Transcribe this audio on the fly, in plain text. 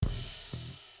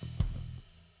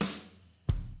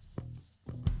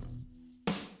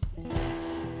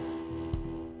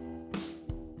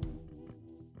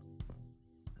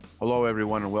Hello,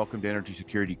 everyone, and welcome to Energy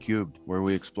Security Cubed, where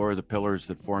we explore the pillars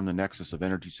that form the nexus of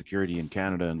energy security in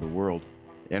Canada and the world: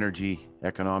 energy,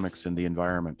 economics, and the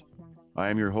environment. I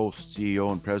am your host,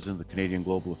 CEO, and President of the Canadian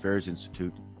Global Affairs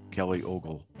Institute, Kelly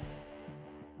Ogle.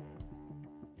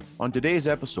 On today's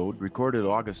episode, recorded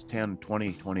August 10,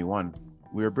 2021,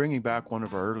 we are bringing back one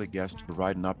of our early guests to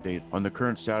provide an update on the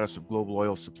current status of global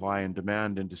oil supply and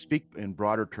demand, and to speak in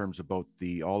broader terms about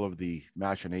all of the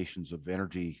machinations of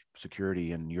energy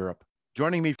security in Europe.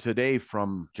 Joining me today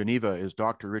from Geneva is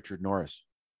Dr. Richard Norris.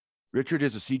 Richard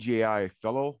is a CGI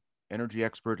Fellow, energy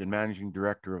expert, and Managing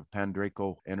Director of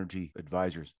Pandraco Energy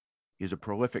Advisors. He is a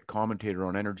prolific commentator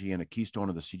on energy and a keystone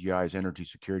of the CGI's Energy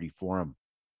Security Forum.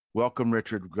 Welcome,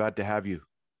 Richard. Glad to have you.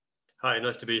 Hi,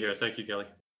 nice to be here. Thank you, Kelly.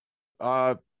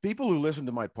 People who listen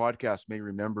to my podcast may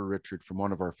remember Richard from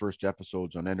one of our first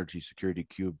episodes on Energy Security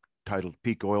Cube titled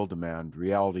Peak Oil Demand,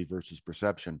 Reality versus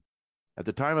Perception. At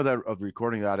the time of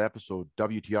recording that episode,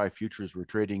 WTI futures were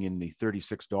trading in the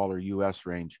 $36 US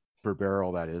range per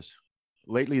barrel, that is.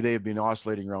 Lately, they have been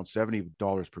oscillating around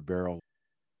 $70 per barrel.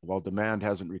 While demand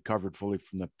hasn't recovered fully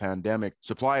from the pandemic,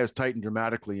 supply has tightened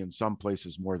dramatically in some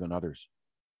places more than others.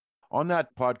 On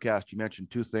that podcast, you mentioned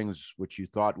two things which you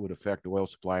thought would affect oil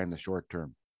supply in the short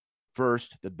term.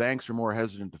 First, that banks are more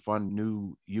hesitant to fund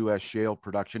new U.S. shale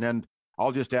production. And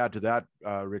I'll just add to that,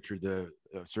 Richard,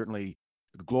 certainly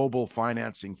the global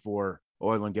financing for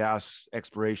oil and gas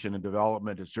exploration and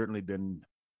development has certainly been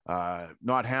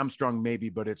not hamstrung maybe,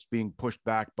 but it's being pushed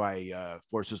back by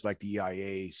forces like the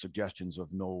EIA, suggestions of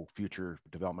no future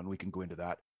development. We can go into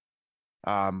that.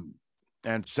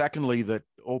 And secondly, that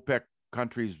OPEC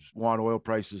countries want oil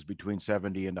prices between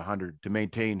 70 and 100 to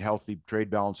maintain healthy trade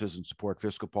balances and support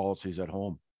fiscal policies at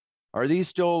home. Are these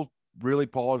still really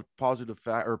positive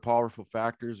or powerful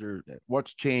factors, or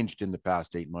what's changed in the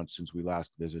past 8 months since we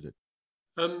last visited?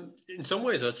 In some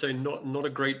ways, I'd say not a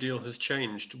great deal has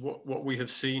changed. What we have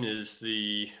seen is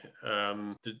the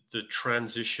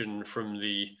transition from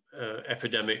the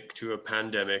epidemic to a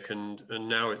pandemic, and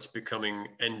now it's becoming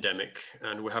endemic,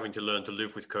 and we're having to learn to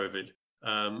live with COVID.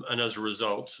 And as a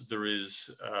result, there is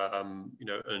a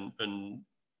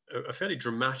fairly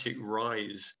dramatic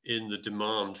rise in the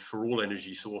demand for all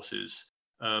energy sources,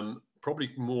 probably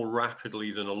more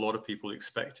rapidly than a lot of people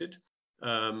expected.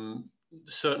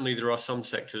 Certainly, there are some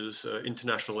sectors.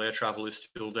 International air travel is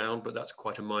still down, but that's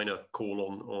quite a minor call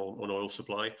on oil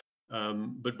supply.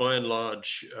 But by and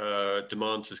large,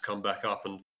 demand has come back up.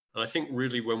 And I think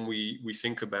really when we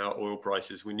think about oil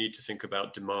prices, we need to think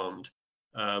about demand.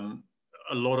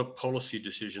 A lot of policy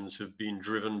decisions have been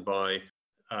driven by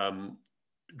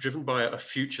a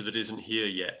future that isn't here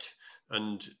yet.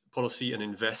 And policy and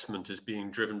investment is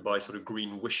being driven by sort of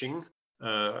greenwishing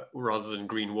rather than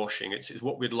greenwashing. It's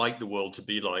what we'd like the world to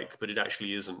be like, but it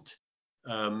actually isn't.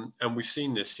 And we've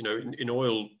seen this, in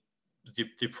oil,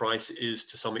 the price is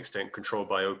to some extent controlled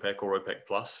by OPEC or OPEC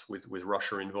plus with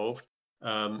Russia involved.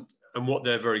 And what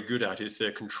they're very good at is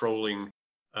they're controlling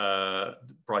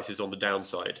prices on the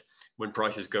downside. When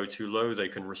prices go too low, they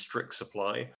can restrict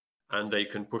supply and they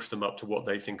can push them up to what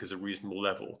they think is a reasonable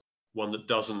level, one that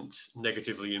doesn't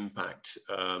negatively impact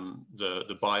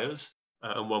the buyers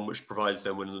and one which provides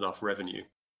them with enough revenue.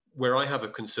 Where I have a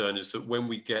concern is that when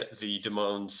we get the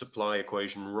demand-supply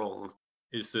equation wrong,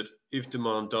 is that if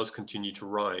demand does continue to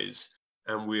rise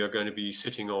and we are going to be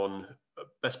sitting on the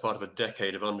best part of a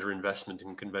decade of underinvestment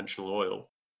in conventional oil,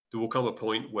 there will come a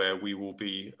point where we will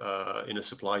be in a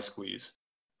supply squeeze.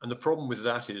 And the problem with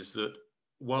that is that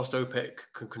whilst OPEC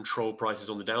can control prices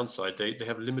on the downside, they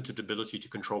have limited ability to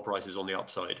control prices on the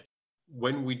upside.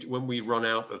 When we run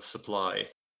out of supply,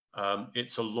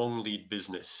 it's a long lead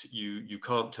business. You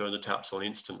can't turn the taps on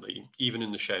instantly, even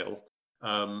in the shale.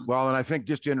 Well, and I think,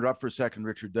 just to interrupt for a second,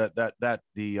 Richard, that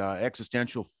the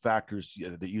existential factors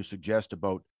that you suggest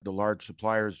about the large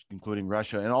suppliers, including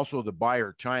Russia, and also the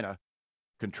buyer, China,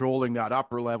 controlling that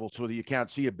upper level so that you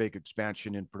can't see a big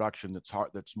expansion in production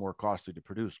that's more costly to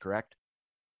produce, correct?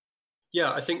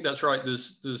 Yeah, I think that's right.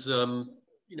 There's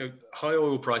high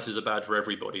oil prices are bad for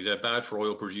everybody. They're bad for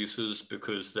oil producers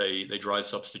because they drive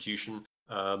substitution.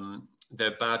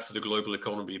 They're bad for the global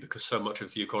economy because so much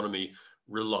of the economy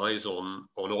relies on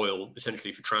oil,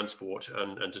 essentially for transport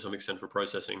and to some extent for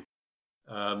processing.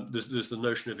 There's the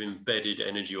notion of embedded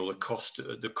energy, or the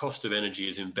cost of energy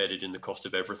is embedded in the cost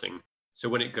of everything. So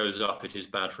when it goes up, it is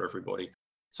bad for everybody.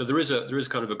 So there is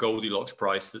kind of a Goldilocks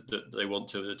price that they want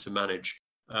to manage.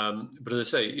 But as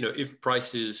I say,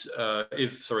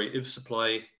 if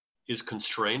supply is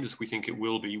constrained, as we think it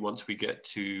will be once we get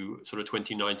to sort of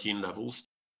 2019 levels,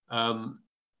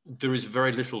 there is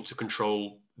very little to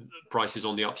control prices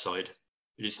on the upside.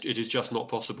 It is just not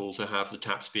possible to have the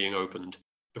taps being opened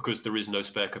because there is no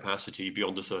spare capacity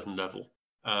beyond a certain level.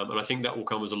 And I think that will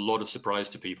come as a lot of surprise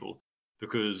to people,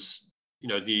 because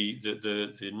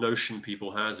the notion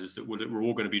people has is that we're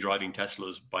all going to be driving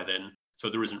Teslas by then, so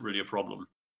there isn't really a problem.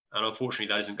 And unfortunately,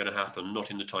 that isn't going to happen,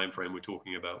 not in the time frame we're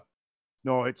talking about.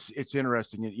 No, it's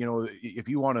interesting. If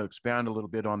you want to expand a little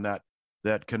bit on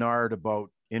that canard about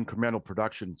incremental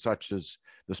production, such as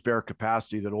the spare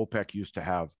capacity that OPEC used to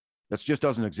have, that just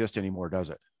doesn't exist anymore, does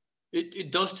it?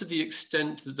 It does, to the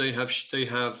extent that they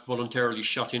have voluntarily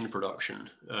shut in production.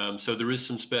 So there is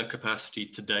some spare capacity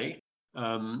today.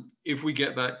 If we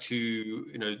get back to,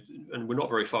 and we're not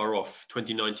very far off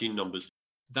 2019 numbers,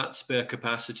 that spare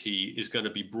capacity is going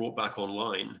to be brought back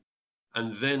online.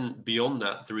 And then beyond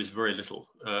that, there is very little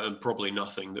and probably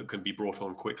nothing that can be brought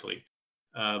on quickly.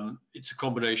 It's a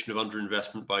combination of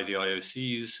underinvestment by the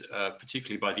IOCs,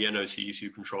 particularly by the NOCs, who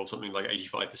control something like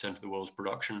 85% of the world's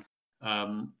production.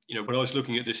 When I was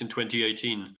looking at this in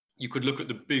 2018, you could look at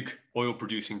the big oil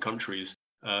producing countries,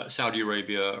 Saudi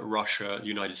Arabia, Russia, the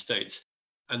United States,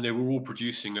 and they were all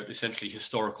producing at essentially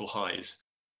historical highs.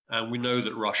 And we know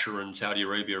that Russia and Saudi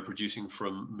Arabia are producing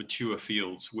from mature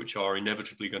fields, which are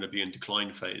inevitably going to be in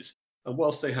decline phase. And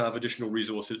whilst they have additional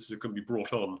resources that can be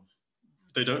brought on,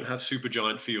 they don't have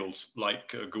supergiant fields like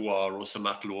Guar or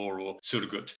Samatlor or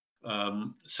Surgut.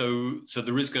 So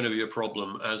there is going to be a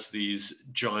problem as these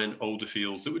giant older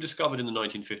fields that were discovered in the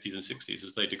 1950s and 60s,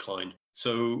 as they decline.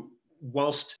 So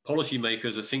whilst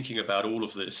policymakers are thinking about all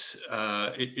of this,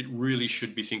 it really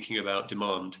should be thinking about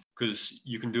demand, because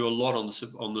you can do a lot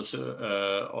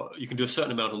you can do a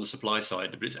certain amount on the supply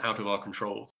side, but it's out of our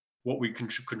control. What we can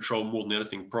control more than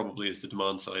anything probably is the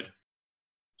demand side.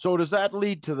 So does that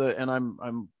lead to and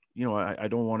I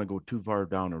don't want to go too far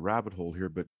down a rabbit hole here,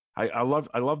 but I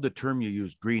love the term you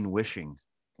used, greenwishing,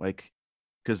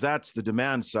 because that's the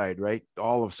demand side, right?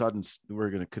 All of a sudden we're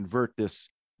going to convert this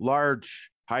large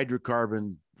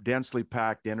hydrocarbon, densely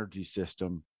packed energy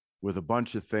system with a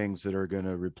bunch of things that are going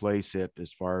to replace it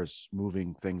as far as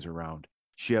moving things around: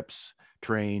 ships,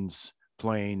 trains,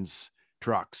 planes,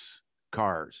 trucks,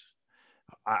 cars.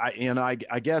 I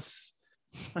guess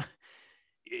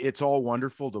it's all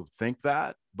wonderful to think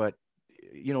that, but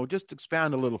just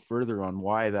expand a little further on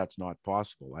why that's not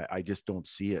possible. I just don't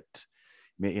see it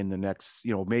in the next,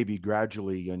 maybe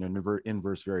gradually an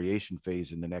inverse variation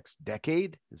phase in the next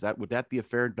decade. Would that be a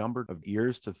fair number of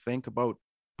years to think about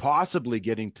possibly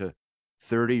getting to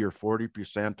 30 or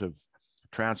 40% of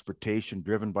transportation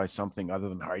driven by something other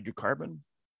than hydrocarbon?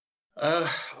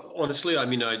 Honestly, I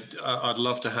mean, I'd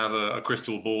love to have a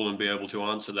crystal ball and be able to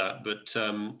answer that, but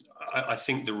I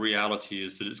think the reality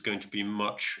is that it's going to be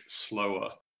much slower,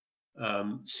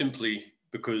 simply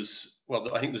because,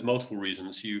 well, I think there's multiple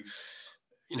reasons.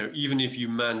 Even if you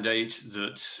mandate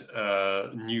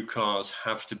that new cars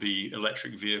have to be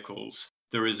electric vehicles,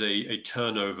 there is a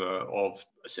turnover of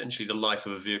essentially the life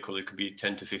of a vehicle. It could be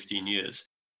 10 to 15 years.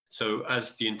 So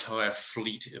as the entire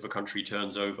fleet of a country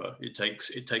turns over, it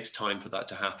takes time for that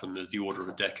to happen, as the order of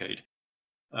a decade.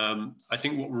 I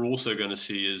think what we're also going to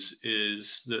see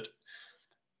is that,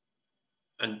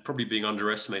 and probably being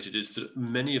underestimated, is that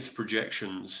many of the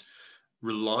projections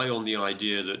rely on the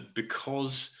idea that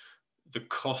because the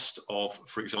cost of,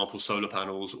 for example, solar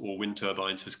panels or wind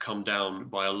turbines has come down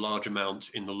by a large amount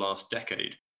in the last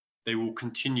decade, they will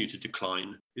continue to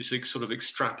decline. It's like sort of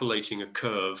extrapolating a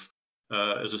curve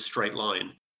as a straight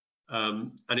line.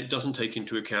 And it doesn't take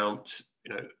into account,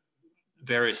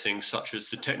 various things such as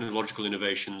the technological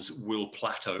innovations will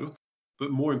plateau, but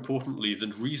more importantly,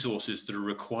 the resources that are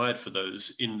required for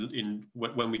those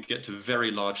when we get to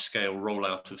very large scale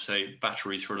rollout of, say,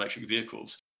 batteries for electric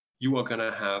vehicles, you are going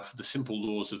to have the simple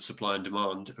laws of supply and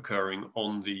demand occurring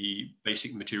on the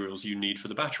basic materials you need for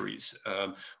the batteries,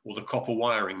 or the copper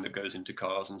wiring that goes into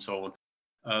cars and so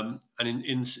on.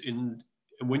 And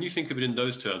when you think of it in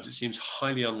those terms, it seems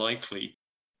highly unlikely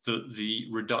that the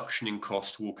reduction in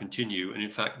cost will continue. And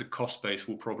in fact, the cost base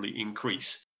will probably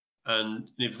increase. And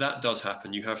if that does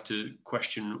happen, you have to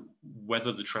question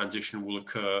whether the transition will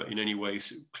occur in any way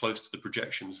close to the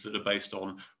projections that are based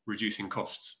on reducing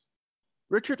costs.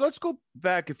 Richard, let's go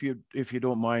back, if you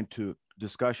don't mind, to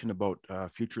discussion about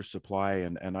future supply.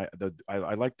 And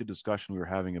I like the discussion we were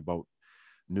having about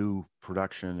new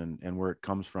production and where it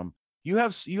comes from. You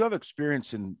have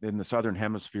experience in the Southern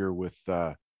Hemisphere with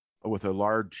a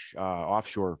large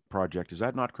offshore project. Is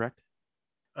that not correct?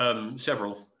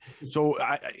 Several. So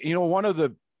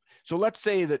so let's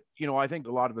say that, I think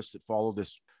a lot of us that follow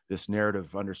this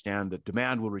narrative understand that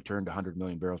demand will return to 100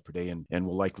 million barrels per day and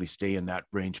will likely stay in that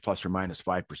range plus or minus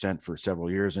 5% for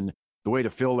several years. And the way to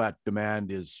fill that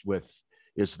demand is with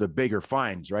is the bigger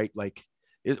finds, right? Like,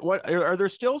 what are there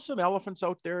still some elephants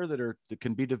out there that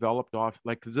can be developed off,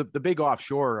 like the big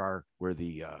offshore are where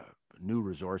the new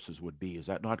resources would be? Is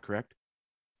that not correct?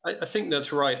 I think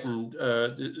that's right.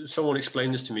 And someone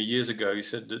explained this to me years ago. He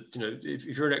said that,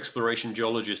 if you're an exploration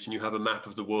geologist and you have a map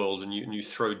of the world and you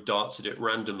throw darts at it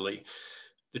randomly,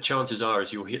 the chances are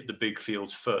is you'll hit the big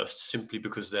fields first simply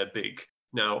because they're big.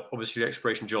 Now, obviously, the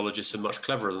exploration geologists are much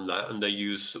cleverer than that, and they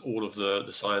use all of the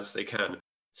science they can.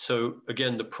 So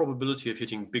again, the probability of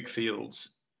hitting big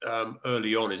fields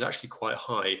early on is actually quite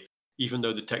high, even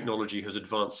though the technology has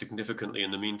advanced significantly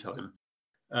in the meantime.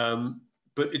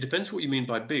 But it depends what you mean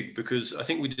by big, because I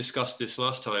think we discussed this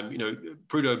last time.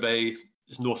 Prudhoe Bay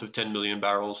is north of 10 billion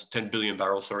barrels,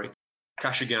 sorry.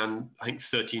 Kashagan, I think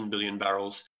 13 billion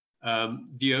barrels.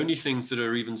 The only things that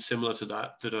are even similar to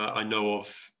that I know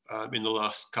of in the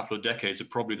last couple of decades are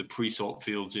probably the pre-salt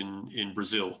fields in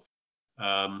Brazil.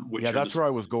 Which that's where I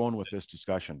was going with this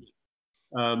discussion.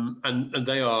 And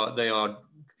they are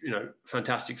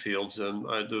fantastic fields. There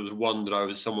was one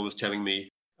that someone was telling me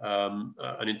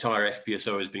an entire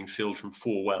FPSO is being filled from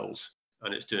 4 wells,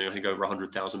 and it's doing, I think, over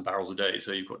 100,000 barrels a day.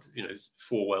 So you've got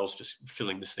 4 wells just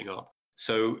filling this thing up.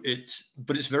 So it's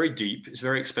very deep, it's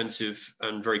very expensive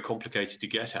and very complicated to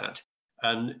get at.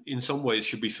 And in some ways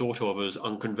should be thought of as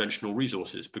unconventional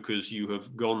resources, because you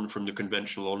have gone from the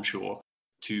conventional onshore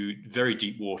to very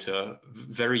deep water,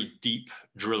 very deep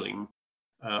drilling,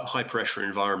 high pressure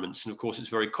environments. And of course, it's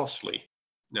very costly.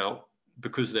 Now,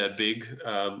 because they're big,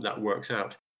 that works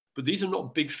out. But these are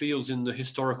not big fields in the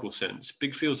historical sense.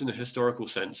 Big fields in the historical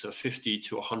sense are 50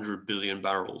 to 100 billion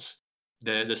barrels.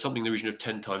 They're something in the region of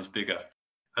 10 times bigger.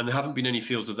 And there haven't been any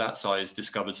fields of that size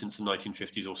discovered since the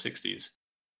 1950s or 60s.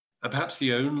 And perhaps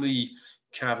the only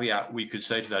caveat we could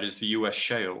say to that is the US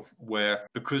shale, where,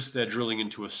 because they're drilling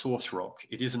into a source rock,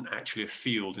 it isn't actually a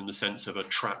field in the sense of a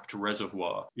trapped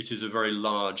reservoir. It is a very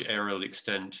large aerial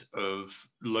extent of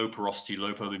low porosity,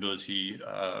 low permeability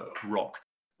rock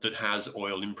that has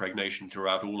oil impregnation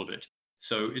throughout all of it.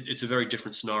 So it's a very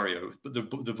different scenario, but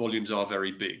the volumes are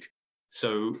very big.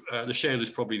 So the shale is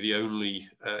probably the only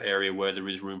area where there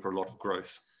is room for a lot of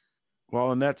growth.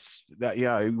 Well, and that's that.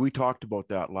 Yeah, we talked about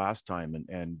that last time,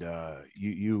 and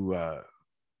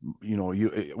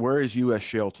where is U.S.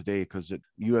 shale today? Because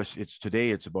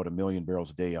it's about 1 million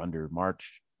barrels a day under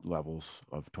March levels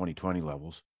of 2020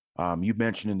 levels. You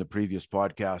mentioned in the previous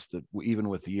podcast that even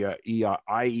with the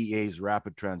IEA's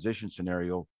rapid transition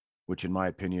scenario, which in my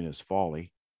opinion is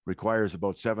folly, requires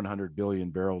about 700 billion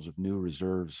barrels of new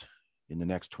reserves in the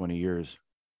next 20 years.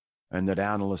 And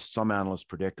that some analysts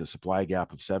predict a supply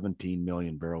gap of 17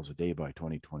 million barrels a day by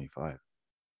 2025.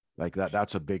 Like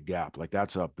that's a big gap. Like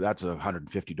that's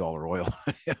 $150 oil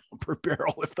per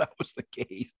barrel if that was the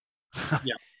case.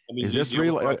 Yeah. I mean, is this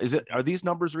real? Are these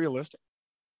numbers realistic?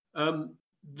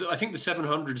 I think the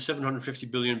 700 to 750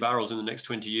 billion barrels in the next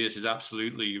 20 years is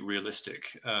absolutely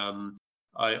realistic.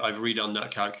 I've redone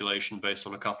that calculation based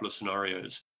on a couple of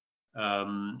scenarios.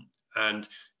 And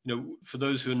for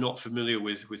those who are not familiar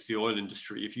with the oil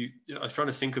industry, I was trying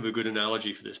to think of a good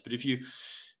analogy for this, but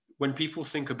when people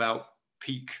think about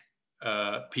peak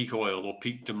oil or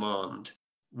peak demand,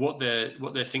 what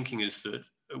they're thinking is that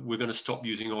we're going to stop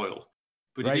using oil,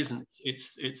 but right. It isn't.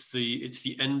 It's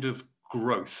the end of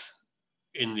growth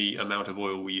in the amount of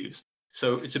oil we use.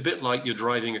 So it's a bit like you're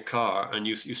driving a car and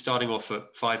you're starting off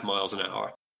at 5 miles an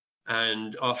hour,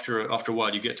 and after a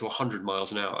while you get to 100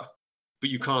 miles an hour. But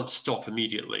you can't stop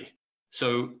immediately.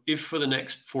 So if for the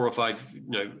next 4 or 5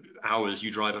 hours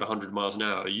you drive at 100 miles an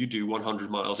hour, you do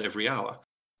 100 miles every hour.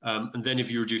 And then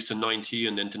if you reduce to 90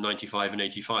 and then to 95 and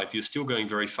 85, you're still going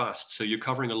very fast. So you're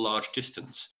covering a large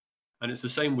distance. And it's the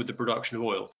same with the production of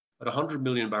oil. At 100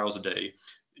 million barrels a day,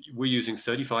 we're using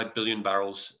 35 billion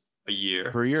barrels a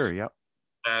year. Per year, yeah.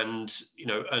 And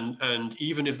and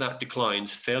even if that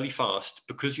declines fairly fast,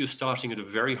 because you're starting at a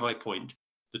very high point,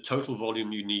 the total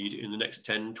volume you need in the next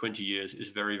 10, 20 years is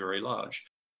very, very large.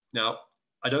 Now,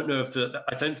 I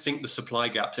don't think the supply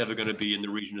gap's ever going to be in the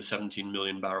region of 17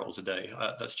 million barrels a day.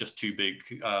 That's just too big.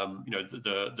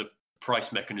 The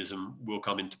price mechanism will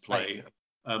come into play.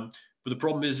 Right. But the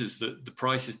problem is that the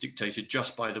price is dictated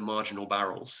just by the marginal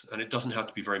barrels, and it doesn't have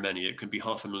to be very many. It can be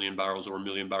 500,000 barrels or 1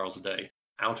 million barrels a day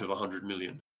out of 100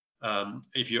 million.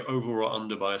 If you're over or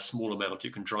under by a small amount,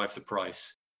 it can drive the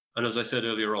price. And as I said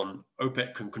earlier on,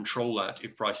 OPEC can control that.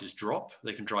 If prices drop,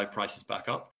 they can drive prices back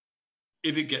up.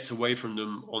 If it gets away from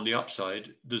them on the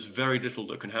upside, there's very little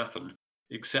that can happen,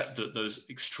 except that those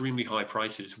extremely high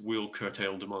prices will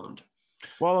curtail demand.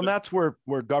 Well, and that's where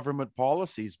government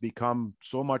policies become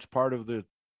so much part of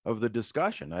the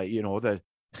discussion. That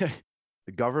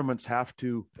the governments have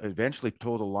to eventually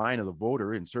toe the line of the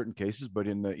voter in certain cases, but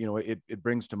in the, it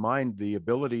brings to mind the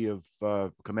ability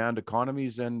of command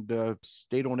economies and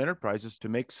state-owned enterprises to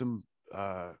make some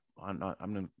I'm not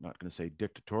going to say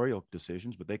dictatorial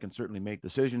decisions, but they can certainly make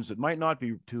decisions that might not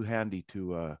be too handy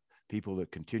to people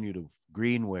that continue to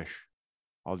greenwish.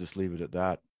 I'll just leave it at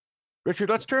that. Richard,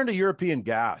 let's turn to European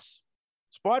gas.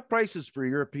 Spot prices for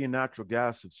European natural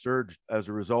gas have surged as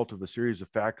a result of a series of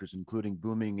factors, including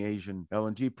booming Asian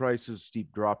LNG prices,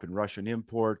 steep drop in Russian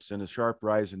imports, and a sharp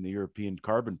rise in the European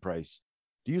carbon price.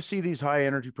 Do you see these high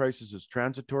energy prices as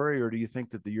transitory, or do you think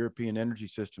that the European energy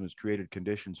system has created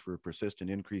conditions for a persistent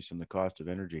increase in the cost of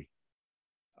energy?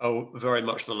 Oh, very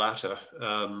much the latter.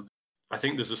 I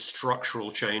think there's a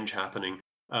structural change happening.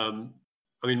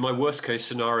 My worst case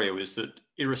scenario is that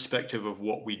irrespective of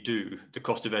what we do, the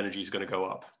cost of energy is going to go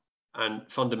up. And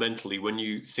fundamentally, when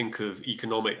you think of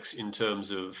economics in terms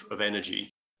of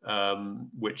energy,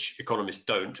 which economists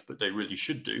don't, but they really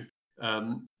should do,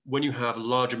 when you have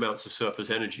large amounts of surplus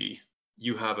energy,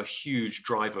 you have a huge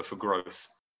driver for growth.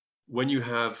 When you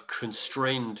have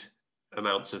constrained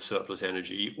amounts of surplus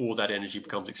energy, or that energy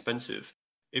becomes expensive,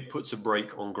 it puts a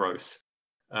brake on growth.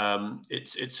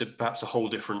 It's perhaps a whole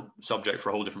different subject for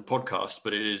a whole different podcast,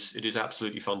 but it is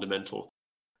absolutely fundamental.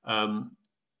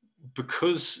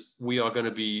 Because we are going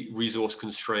to be resource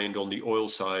constrained on the oil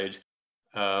side,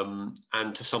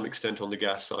 and to some extent on the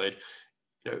gas side,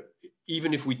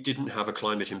 even if we didn't have a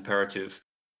climate imperative,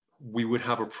 we would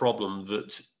have a problem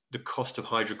that the cost of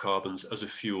hydrocarbons as a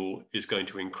fuel is going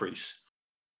to increase.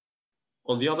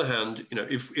 On the other hand,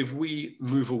 if we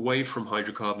move away from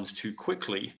hydrocarbons too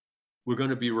quickly, we're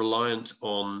going to be reliant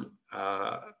on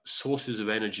sources of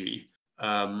energy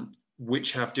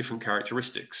which have different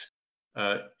characteristics.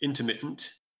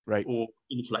 Intermittent, right, or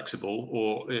inflexible,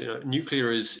 or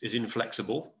nuclear is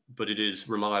inflexible, but it is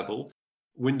reliable.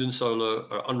 Wind and solar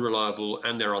are unreliable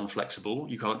and they're unflexible.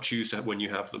 You can't choose to when you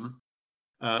have them.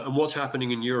 And what's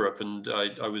happening in Europe, and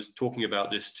I was talking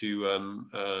about this to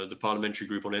the Parliamentary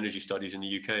Group on Energy Studies in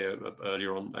the UK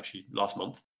earlier on, actually last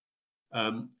month.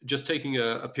 Just taking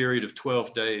a period of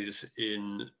 12 days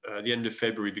in the end of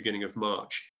February, beginning of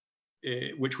March,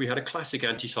 which we had a classic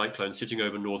anticyclone sitting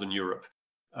over Northern Europe.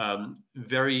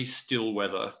 Very still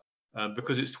weather,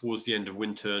 because it's towards the end of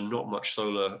winter, not much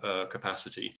solar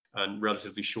capacity and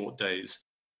relatively short days.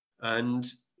 And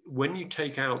when you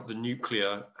take out the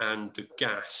nuclear and the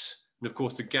gas, and of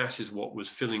course the gas is what was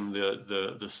filling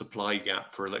the supply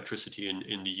gap for electricity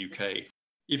in the UK.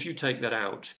 If you take that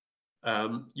out,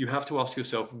 you have to ask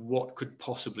yourself what could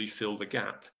possibly fill the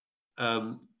gap.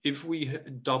 If we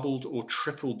doubled or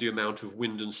tripled the amount of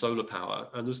wind and solar power,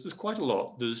 and there's quite a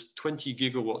lot, there's 20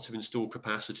 gigawatts of installed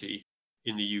capacity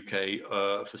in the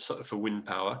UK for wind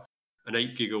power, and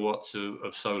 8 gigawatts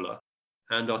of solar.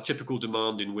 And our typical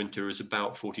demand in winter is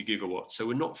about 40 gigawatts. So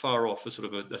we're not far off a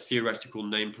sort of a theoretical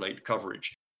nameplate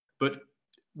coverage. But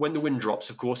when the wind drops,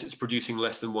 of course, it's producing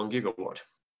less than 1 gigawatt.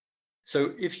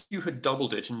 So if you had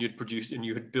doubled it and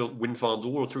you had built wind farms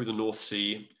all through the North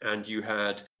Sea, and you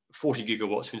had 40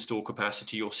 gigawatts of installed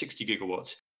capacity or 60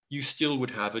 gigawatts, you still would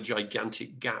have a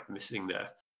gigantic gap missing there.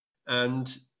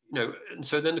 And and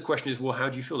so then the question is, well, how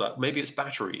do you fill that? Maybe it's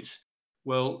batteries.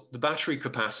 Well, the battery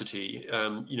capacity,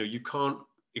 you can't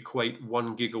equate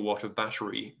 1 gigawatt of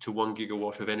battery to 1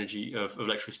 gigawatt of energy of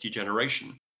electricity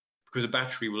generation, because a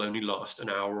battery will only last an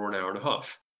hour or an hour and a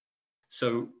half.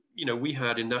 So, we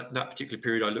had in that particular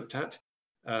period I looked at,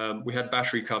 we had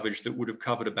battery coverage that would have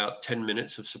covered about 10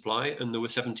 minutes of supply, and there were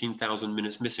 17,000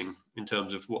 minutes missing in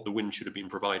terms of what the wind should have been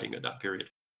providing at that period.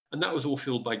 And that was all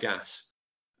filled by gas.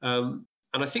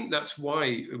 And I think that's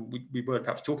why we weren't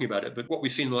perhaps talking about it, but what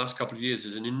we've seen in the last couple of years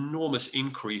is an enormous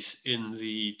increase in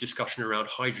the discussion around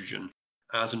hydrogen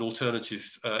as an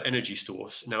alternative energy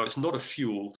source. Now, it's not a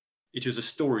fuel, it is a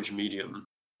storage medium.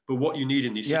 But what you need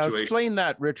in these situations... Yeah, explain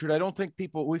that, Richard. I don't think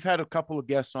we've had a couple of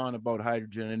guests on about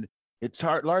hydrogen, and it's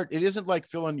hard. It isn't like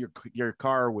filling your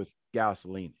car with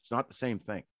gasoline. It's not the same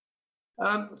thing.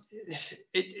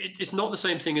 It's not the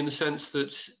same thing in the sense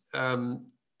that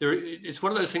it's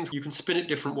one of those things you can spin it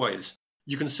different ways.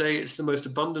 You can say it's the most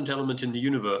abundant element in the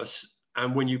universe,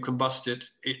 and when you combust it,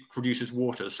 it produces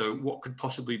water. So what could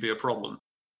possibly be a problem?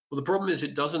 Well, the problem is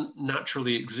it doesn't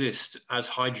naturally exist as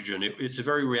hydrogen. It's a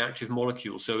very reactive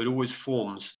molecule, so it always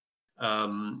forms.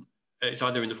 It's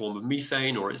either in the form of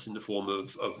methane or it's in the form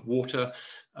of water.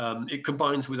 It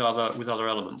combines with other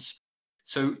elements.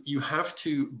 So you have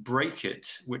to break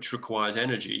it, which requires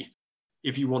energy,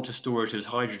 if you want to store it as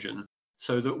hydrogen,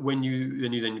 so that when you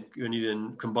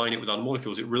then combine it with other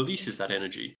molecules, it releases that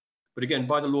energy. But again,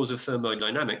 by the laws of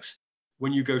thermodynamics,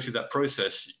 when you go through that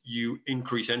process, you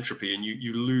increase entropy and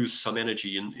you lose some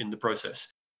energy in the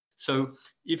process. So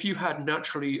if you had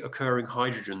naturally occurring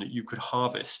hydrogen that you could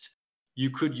harvest, you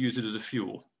could use it as a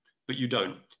fuel, but you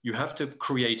don't. You have to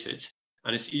create it.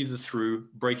 And it's either through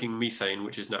breaking methane,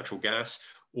 which is natural gas,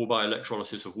 or by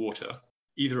electrolysis of water,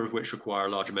 either of which require a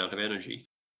large amount of energy.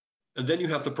 And then you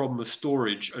have the problem of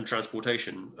storage and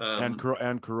transportation. And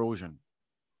corrosion.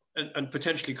 And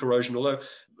potentially corrosion, although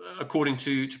according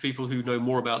to people who know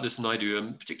more about this than I do,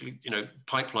 and particularly,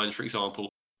 pipelines, for example,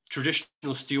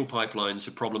 traditional steel pipelines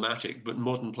are problematic, but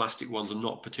modern plastic ones are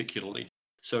not particularly.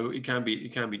 So it can be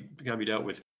dealt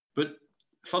with. But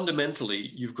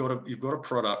fundamentally, you've got a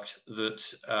product that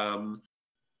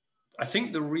I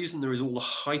think the reason there is all the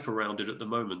hype around it at the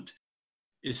moment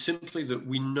is simply that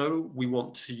we know we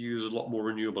want to use a lot more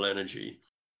renewable energy.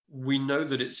 We know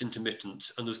that it's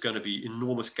intermittent and there's going to be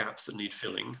enormous gaps that need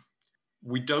filling.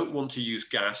 We don't want to use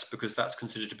gas because that's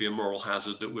considered to be a moral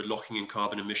hazard, that we're locking in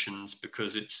carbon emissions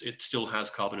because it still has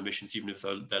carbon emissions, even if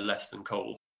they're less than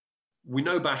coal. We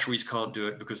know batteries can't do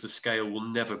it because the scale will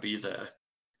never be there.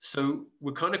 So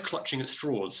we're kind of clutching at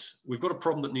straws. We've got a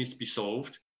problem that needs to be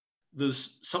solved.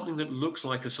 There's something that looks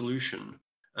like a solution,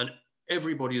 and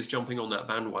everybody is jumping on that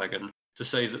bandwagon to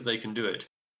say that they can do it.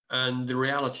 And the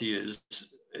reality is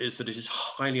that it is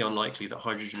highly unlikely that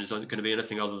hydrogen is going to be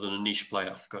anything other than a niche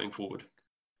player going forward.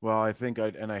 Well, I think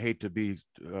I hate to be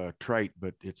trite,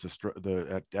 but it's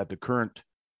at the current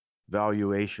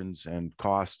valuations and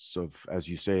costs of, as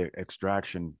you say,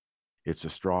 extraction, it's a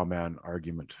straw man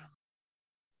argument.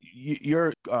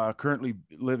 You're currently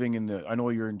living I know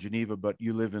you're in Geneva, but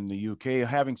you live in the UK.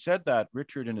 Having said that,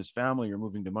 Richard and his family are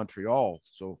moving to Montreal.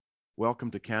 So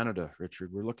welcome to Canada,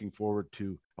 Richard. We're looking forward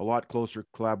to a lot closer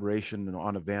collaboration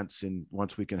on events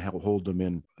once we can hold them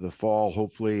in the fall,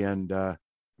 hopefully. And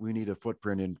we need a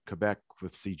footprint in Quebec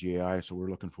with CGI. So we're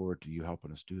looking forward to you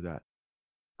helping us do that.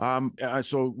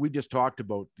 So we just talked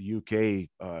about the UK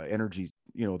energy.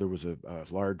 There was a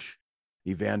large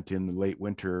event in the late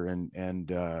winter, and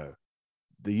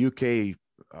the UK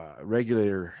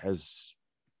regulator has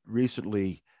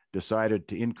recently decided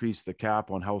to increase the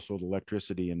cap on household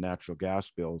electricity and natural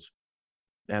gas bills.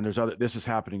 And this is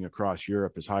happening across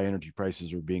Europe as high energy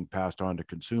prices are being passed on to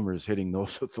consumers, hitting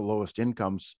those with the lowest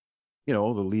incomes, the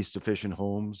least efficient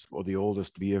homes or the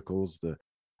oldest vehicles. The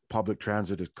public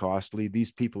transit is costly.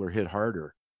 These people are hit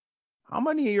harder. How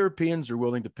many Europeans are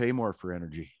willing to pay more for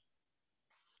energy?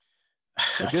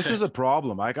 This is a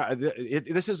problem.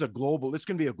 This is this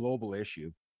can be a global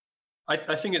issue. I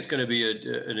think it's going to be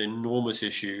an enormous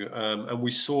issue. And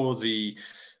we saw the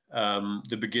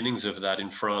beginnings of that in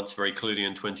France very clearly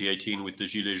in 2018 with the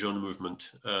Gilets jaunes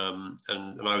movement.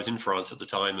 And I was in France at the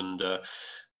time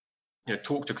and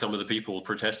talked to some of the people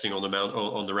protesting on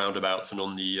the roundabouts and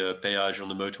on the péage on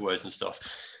the motorways and stuff.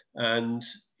 And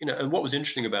and what was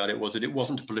interesting about it was that it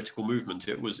wasn't a political movement.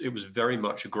 It was very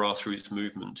much a grassroots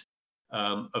movement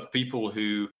of people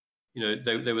who,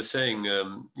 they were saying,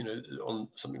 on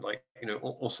something like,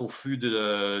 on s'en fout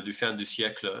du fin du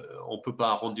siècle, on peut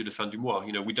pas arrondir le fin du mois.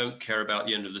 We don't care about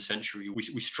the end of the century.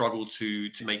 We struggle to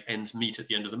make ends meet at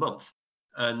the end of the month.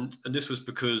 And this was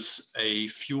because a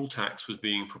fuel tax was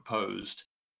being proposed,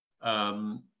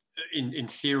 in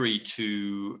theory,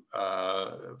 to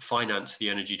finance the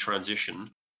energy transition.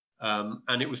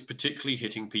 And it was particularly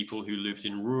hitting people who lived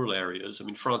in rural areas. I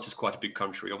mean, France is quite a big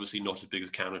country, obviously not as big as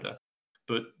Canada,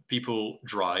 but people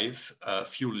drive.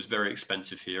 Fuel is very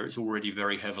expensive here. It's already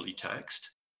very heavily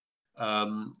taxed.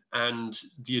 And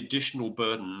the additional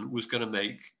burden was going to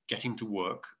make getting to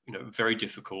work, very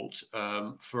difficult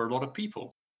for a lot of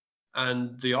people.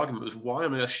 And the argument was, why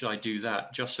on earth should I do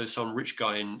that just so some rich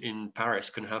guy in Paris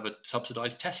can have a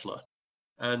subsidized Tesla?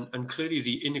 And clearly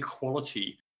the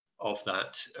inequality of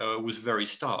that was very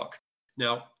stark.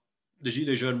 Now, the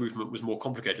Gilets jaunes movement was more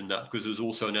complicated than that because there was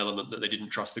also an element that they didn't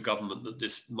trust the government that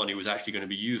this money was actually going to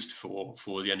be used for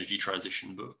the energy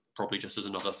transition, but probably just as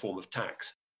another form of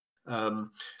tax.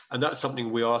 And that's something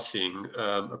we are seeing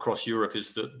across Europe,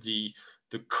 is that the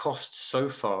costs so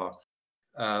far,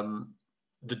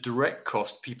 the direct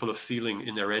cost people are feeling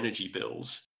in their energy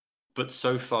bills, but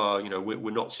so far,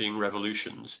 we're not seeing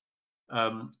revolutions.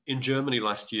 In Germany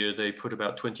last year, they put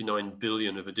about 29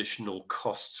 billion of additional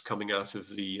costs coming out of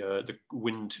the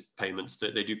wind payments.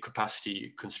 That they do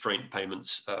capacity constraint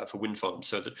payments for wind farms,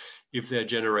 so that if they're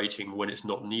generating when it's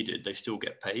not needed, they still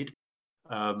get paid,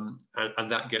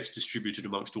 and that gets distributed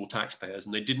amongst all taxpayers.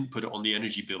 And they didn't put it on the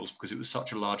energy bills because it was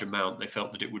such a large amount. They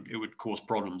felt that it would cause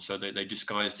problems, so they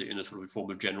disguised it in a sort of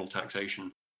form of general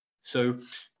taxation. So,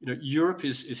 Europe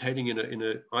is heading in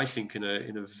a I think in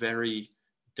a very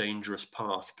dangerous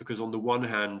path, because on the one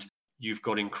hand, you've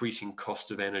got increasing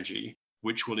cost of energy,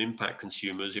 which will impact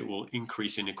consumers. It will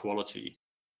increase inequality.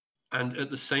 And at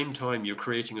the same time, you're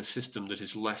creating a system that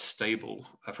is less stable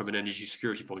from an energy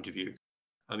security point of view.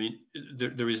 I mean,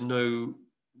 there is no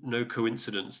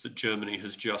coincidence that Germany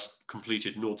has just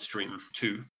completed Nord Stream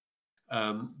 2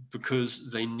 because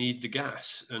they need the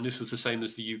gas. And this was the same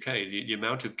as the UK. The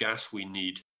amount of gas we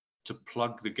need to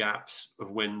plug the gaps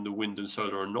of when the wind and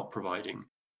solar are not providing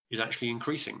is actually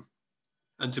increasing.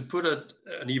 And to put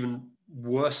an even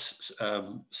worse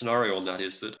scenario on that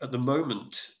is that at the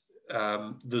moment,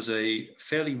 there's a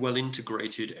fairly well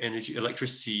integrated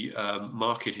electricity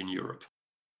market in Europe.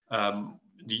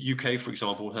 The UK, for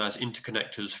example, has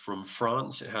interconnectors from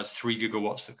France. It has 3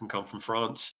 gigawatts that can come from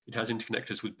France. It has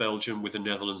interconnectors with Belgium, with the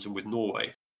Netherlands, and with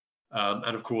Norway.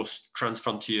 And of course,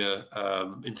 transfrontier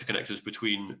interconnectors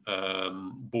between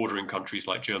bordering countries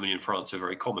like Germany and France are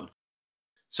very common.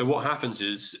 So what happens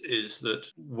is that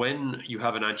when you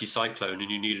have an anticyclone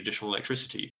and you need additional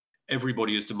electricity,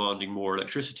 everybody is demanding more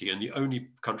electricity. And the only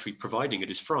country providing it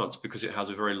is France, because it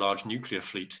has a very large nuclear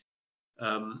fleet.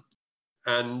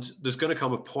 And there's going to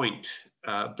come a point,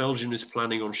 Belgium is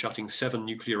planning on shutting 7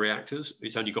 nuclear reactors.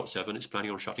 It's only got 7. It's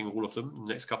planning on shutting all of them in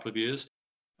the next couple of years.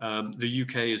 The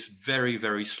UK is very,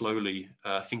 very slowly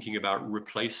thinking about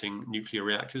replacing nuclear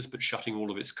reactors, but shutting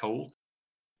all of its coal.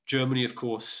 Germany, of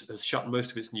course, has shut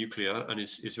most of its nuclear and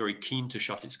is very keen to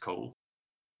shut its coal.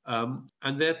 And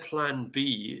their plan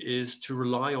B is to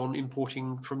rely on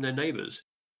importing from their neighbors.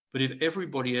 But if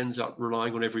everybody ends up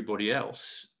relying on everybody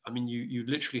else, I mean, you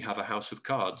literally have a house of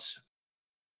cards.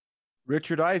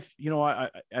 Richard, I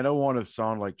don't want to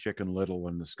sound like Chicken Little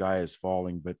and the sky is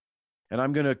falling, and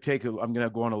I'm going to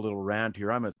go on a little rant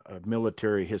here. I'm a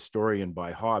military historian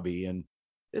by hobby, and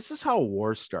this is how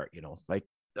wars start,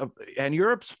 and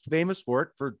Europe's famous for it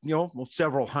for,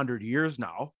 several hundred years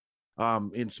now,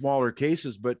 in smaller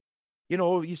cases, but,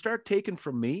 you start taking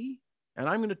from me and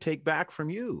I'm going to take back from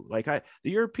you. The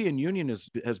European Union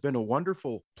has been a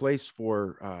wonderful place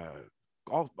for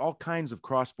all kinds of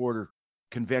cross-border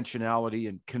conventionality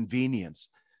and convenience.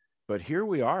 But here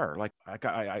we are.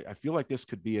 I feel like this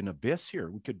could be an abyss here.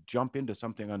 We could jump into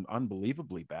something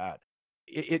unbelievably bad.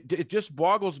 It just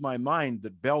boggles my mind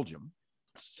that Belgium,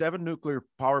 7 nuclear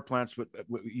power plants,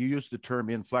 you use the term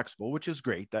inflexible, which is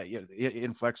great, that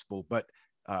inflexible, but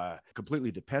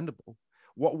completely dependable.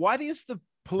 What is the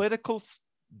political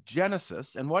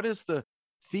genesis and what is the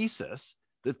thesis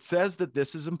that says that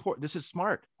this is important? This is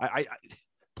smart. I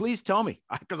please tell me,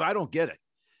 because I don't get it.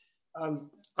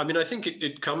 I mean, I think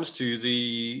it comes to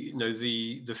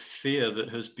the fear that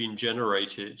has been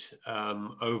generated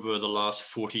over the last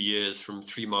 40 years from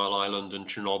 3 Mile Island and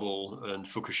Chernobyl and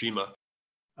Fukushima,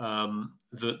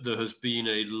 that there has been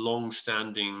a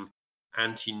long-standing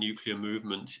anti-nuclear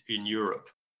movement in Europe.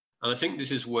 And I think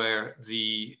this is where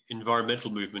the environmental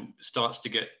movement starts to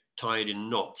get tied in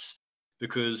knots,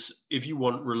 because if you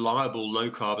want reliable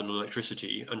low-carbon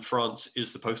electricity, and France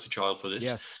is the poster child for this,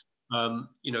 yes.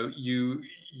 You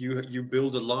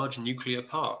build a large nuclear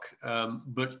park,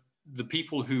 but the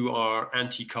people who are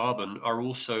anti-carbon are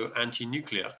also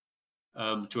anti-nuclear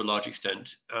to a large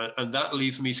extent, and that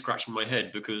leaves me scratching my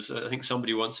head, because I think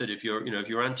somebody once said if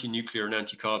you're anti-nuclear and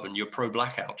anti-carbon, you're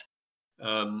pro-blackout.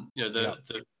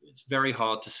 It's very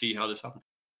hard to see how this happened.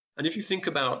 And if you think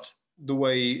about the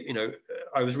way,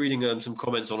 I was reading some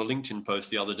comments on a LinkedIn post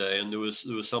the other day, and there was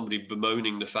somebody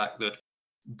bemoaning the fact that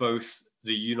both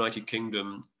the United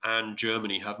Kingdom and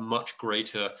Germany have much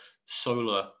greater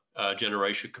solar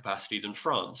generation capacity than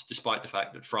France, despite the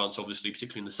fact that France, obviously,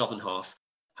 particularly in the southern half,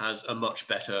 has a much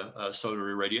better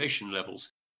solar irradiation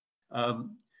levels.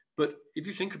 But if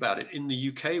you think about it, in the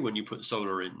UK, when you put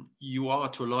solar in, you are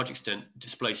to a large extent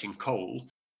displacing coal.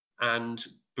 And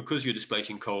because you're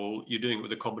displacing coal, you're doing it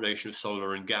with a combination of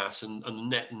solar and gas, and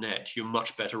net, you're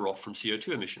much better off from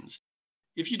CO2 emissions.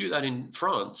 If you do that in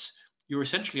France, you're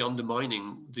essentially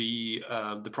undermining the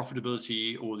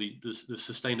profitability or the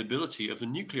sustainability of the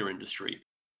nuclear industry.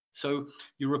 So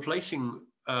you're replacing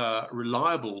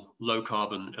reliable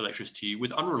low-carbon electricity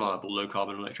with unreliable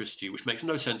low-carbon electricity, which makes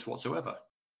no sense whatsoever.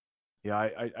 Yeah,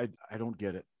 I don't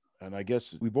get it. And I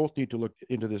guess we both need to look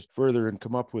into this further and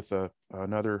come up with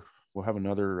another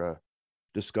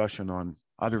discussion on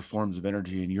other forms of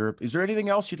energy in Europe. Is there anything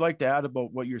else you'd like to add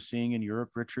about what you're seeing in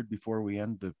Europe, Richard, before we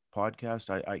end the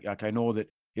podcast? I know that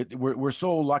we're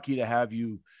so lucky to have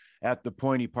you at the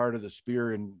pointy part of the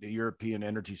spear in the European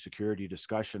energy security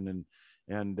discussion,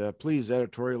 and please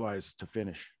editorialize to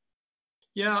finish.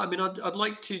 Yeah, I mean, I'd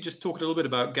like to just talk a little bit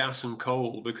about gas and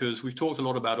coal, because we've talked a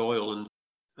lot about oil,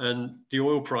 and the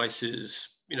oil prices,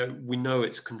 we know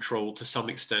it's controlled to some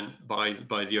extent by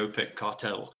the OPEC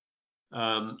cartel.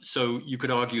 So you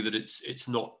could argue that it's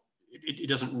not, it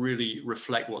doesn't really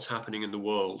reflect what's happening in the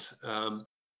world.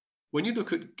 When you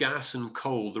look at gas and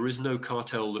coal, there is no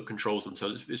cartel that controls them. So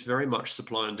it's very much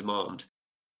supply and demand.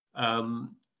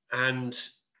 And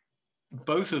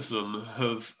both of them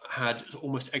have had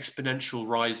almost exponential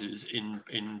rises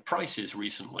in prices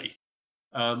recently.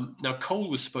 Now, coal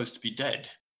was supposed to be dead.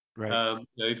 Right.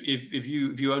 If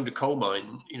you owned a coal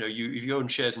mine, if you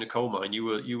owned shares in a coal mine, you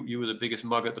were the biggest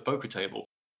mug at the poker table.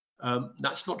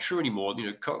 That's not true anymore.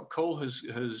 Coal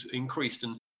has increased,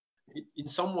 and in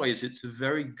some ways, it's a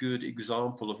very good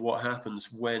example of what happens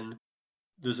when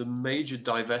there's a major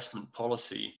divestment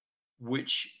policy,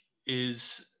 which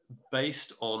is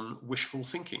based on wishful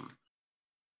thinking.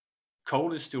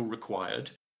 Coal is still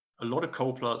required. A lot of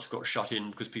coal plants got shut in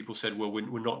because people said, well,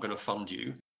 we're not going to fund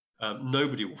you.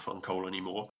 Nobody will fund coal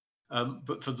anymore.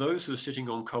 But for those who are sitting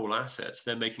on coal assets,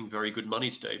 they're making very good money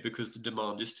today because the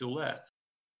demand is still there.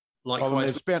 Likewise, well,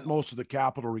 they've spent most of the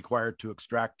capital required to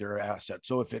extract their assets.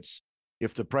 So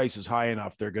if the price is high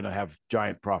enough, they're going to have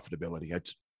giant profitability.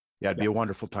 It'd be a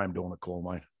wonderful time to own a coal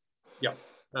mine. Yeah.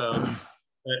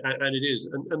 And it is.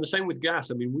 And the same with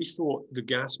gas. I mean, we thought the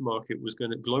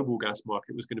global gas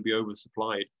market was going to be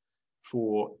oversupplied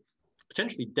for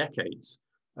potentially decades.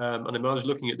 And I was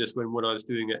looking at this when I was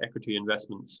doing equity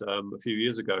investments a few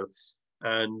years ago,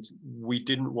 and we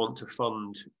didn't want to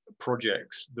fund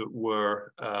projects that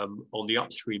were on the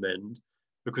upstream end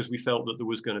because we felt that there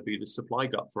was going to be the supply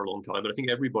glut for a long time. And I think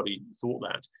everybody thought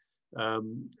that.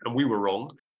 And we were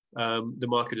wrong. The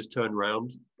market has turned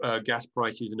around. Gas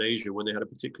prices in Asia, when they had a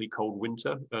particularly cold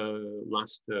winter,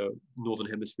 last Northern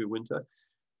Hemisphere winter,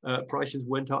 prices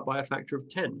went up by a factor of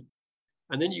 10.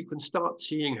 And then you can start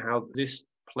seeing how this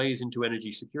plays into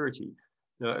energy security.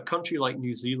 A country like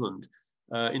New Zealand,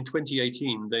 in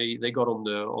 2018, they got on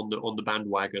the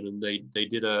bandwagon, and they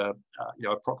did a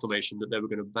proclamation that they were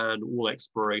going to ban all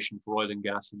exploration for oil and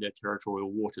gas in their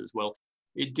territorial waters. Well,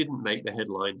 it didn't make the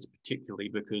headlines particularly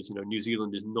because New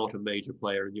Zealand is not a major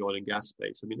player in the oil and gas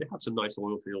space. I mean, they have some nice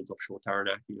oil fields offshore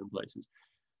Taranaki and places,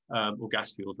 or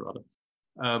gas fields rather.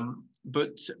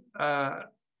 But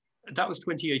that was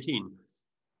 2018.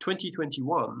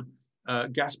 2021,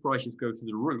 gas prices go through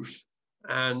the roof,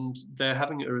 and they're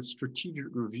having a strategic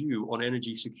review on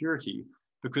energy security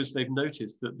because they've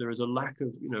noticed that there is a lack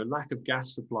of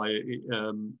gas supply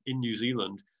in New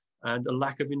Zealand and a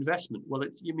lack of investment. Well,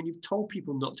 you've told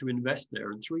people not to invest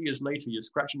there, and 3 years later, you're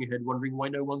scratching your head wondering why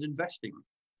no one's investing.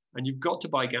 And you've got to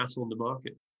buy gas on the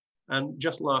market. And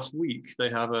just last week, they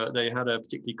had a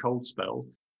particularly cold spell,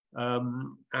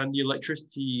 and the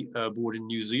electricity board in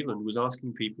New Zealand was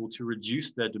asking people to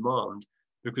reduce their demand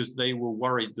because they were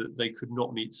worried that they could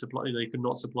not meet supply. They could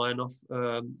not supply enough.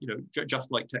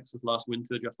 Just like Texas last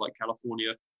winter, just like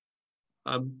California.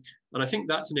 And I think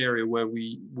that's an area where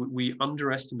we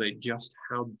underestimate just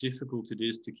how difficult it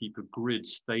is to keep a grid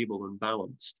stable and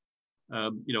balanced.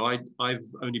 I've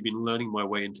only been learning my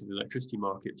way into the electricity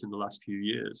markets in the last few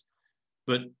years,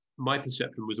 but my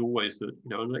perception was always that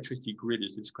an electricity grid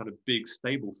is this kind of big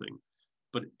stable thing,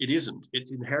 but it isn't.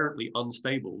 It's inherently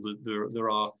unstable. There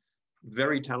are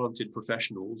very talented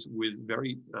professionals with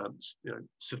very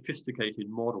sophisticated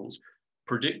models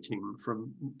predicting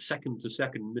from second to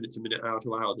second, minute to minute, hour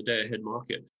to hour, the day ahead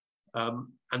market. And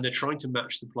they're trying to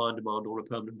match supply and demand on a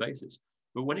permanent basis.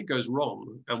 But when it goes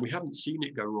wrong, and we haven't seen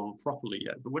it go wrong properly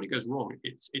yet, but when it goes wrong,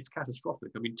 it's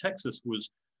catastrophic. I mean, Texas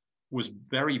was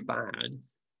very bad,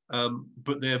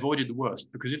 but they avoided the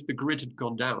worst because if the grid had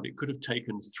gone down, it could have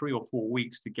taken 3 or 4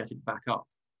 weeks to get it back up.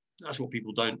 That's what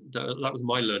people don't. That was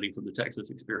my learning from the Texas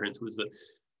experience, was that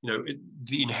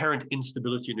the inherent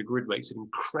instability in the grid makes it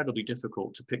incredibly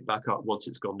difficult to pick back up once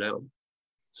it's gone down.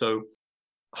 So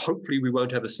hopefully we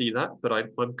won't ever see that, but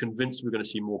I'm convinced we're going to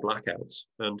see more blackouts.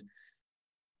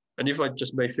 And if I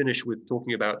just may finish with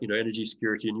talking about energy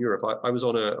security in Europe, I was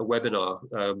on a webinar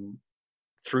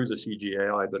through the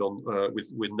CGAI, but on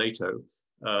with NATO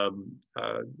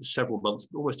several months,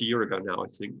 almost a year ago now, I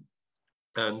think.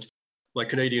 And my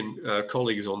Canadian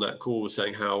colleagues on that call were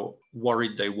saying how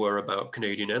worried they were about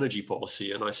Canadian energy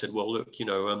policy. And I said, well, look,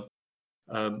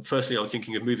 firstly, I'm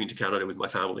thinking of moving to Canada with my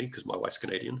family because my wife's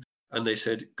Canadian. And they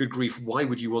said, good grief, why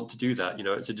would you want to do that?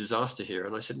 It's a disaster here.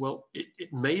 And I said, well,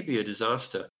 it may be a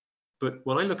disaster. But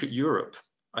when I look at Europe,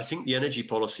 I think the energy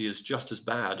policy is just as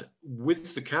bad,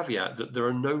 with the caveat that there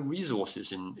are no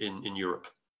resources in Europe.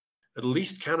 At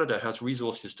least Canada has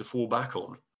resources to fall back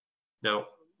on. Now,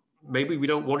 maybe we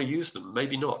don't want to use them,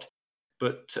 maybe not.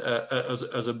 But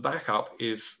as a backup,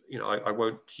 if, I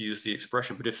won't use the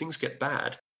expression, but if things get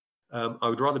bad, I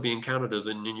would rather be in Canada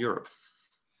than in Europe.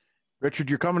 Richard,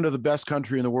 you're coming to the best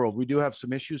country in the world. We do have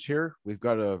some issues here. We've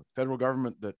got a federal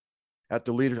government that at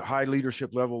the high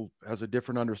leadership level has a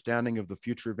different understanding of the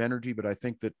future of energy, but I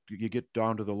think that you get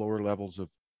down to the lower levels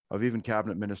of even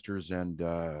cabinet ministers and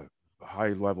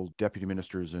high-level deputy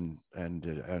ministers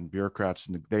and bureaucrats,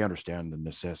 and they understand the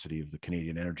necessity of the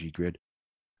Canadian energy grid.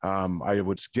 I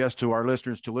would suggest to our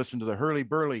listeners to listen to the Hurley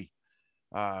Burley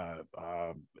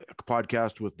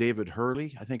podcast with David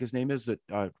Hurley, I think his name is,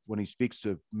 that when he speaks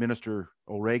to Minister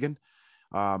O'Regan,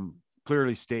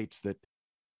 clearly states that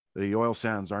the oil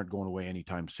sands aren't going away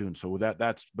anytime soon. So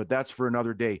that's for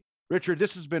another day. Richard,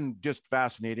 this has been just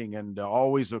fascinating and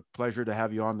always a pleasure to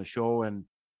have you on the show. And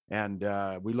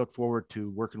we look forward to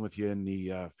working with you in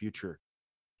the future.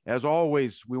 As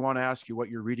always, we want to ask you what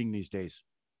you're reading these days.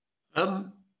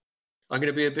 I'm going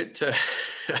to be a bit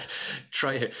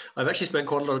try here. I've actually spent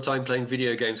quite a lot of time playing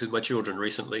video games with my children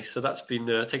recently, so that's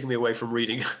been taking me away from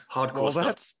reading hardcore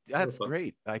stuff. That's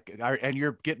great. And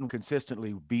you're getting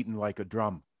consistently beaten like a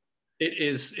drum.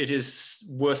 It is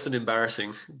worse than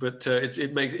embarrassing, but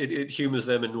it humors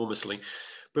them enormously.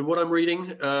 But what I'm reading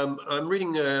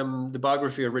the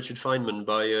biography of Richard Feynman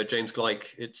by James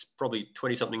Gleick. It's probably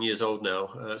 20-something years old now.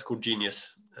 It's called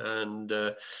Genius, and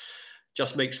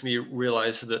just makes me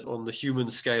realize that on the human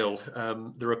scale,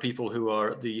 there are people who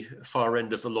are at the far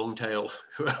end of the long tail,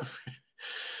 who are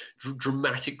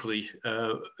dramatically,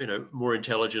 more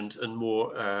intelligent and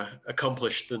more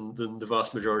accomplished than the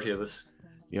vast majority of us.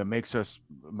 Yeah, makes us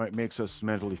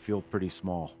mentally feel pretty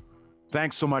small.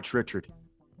 Thanks so much, Richard.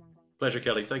 Pleasure,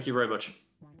 Kelly. Thank you very much.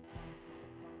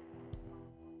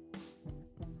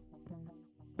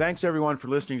 Thanks, everyone, for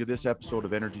listening to this episode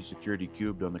of Energy Security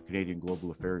Cubed on the Canadian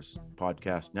Global Affairs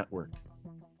Podcast Network.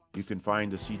 You can find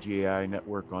the CGAI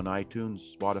network on iTunes,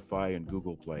 Spotify, and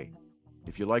Google Play.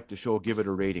 If you like the show, give it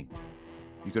a rating.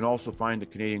 You can also find the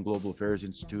Canadian Global Affairs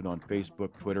Institute on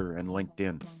Facebook, Twitter, and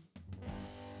LinkedIn.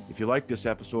 If you like this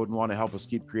episode and want to help us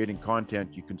keep creating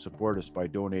content, you can support us by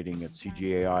donating at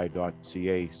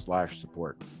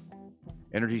cgai.ca/support.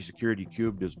 Energy Security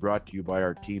Cubed is brought to you by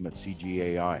our team at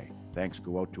CGAI. Thanks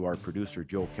go out to our producer,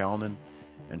 Joe Callinan,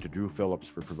 and to Drew Phillips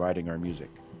for providing our music.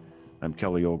 I'm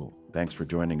Kelly Ogle. Thanks for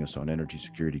joining us on Energy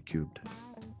Security Cubed.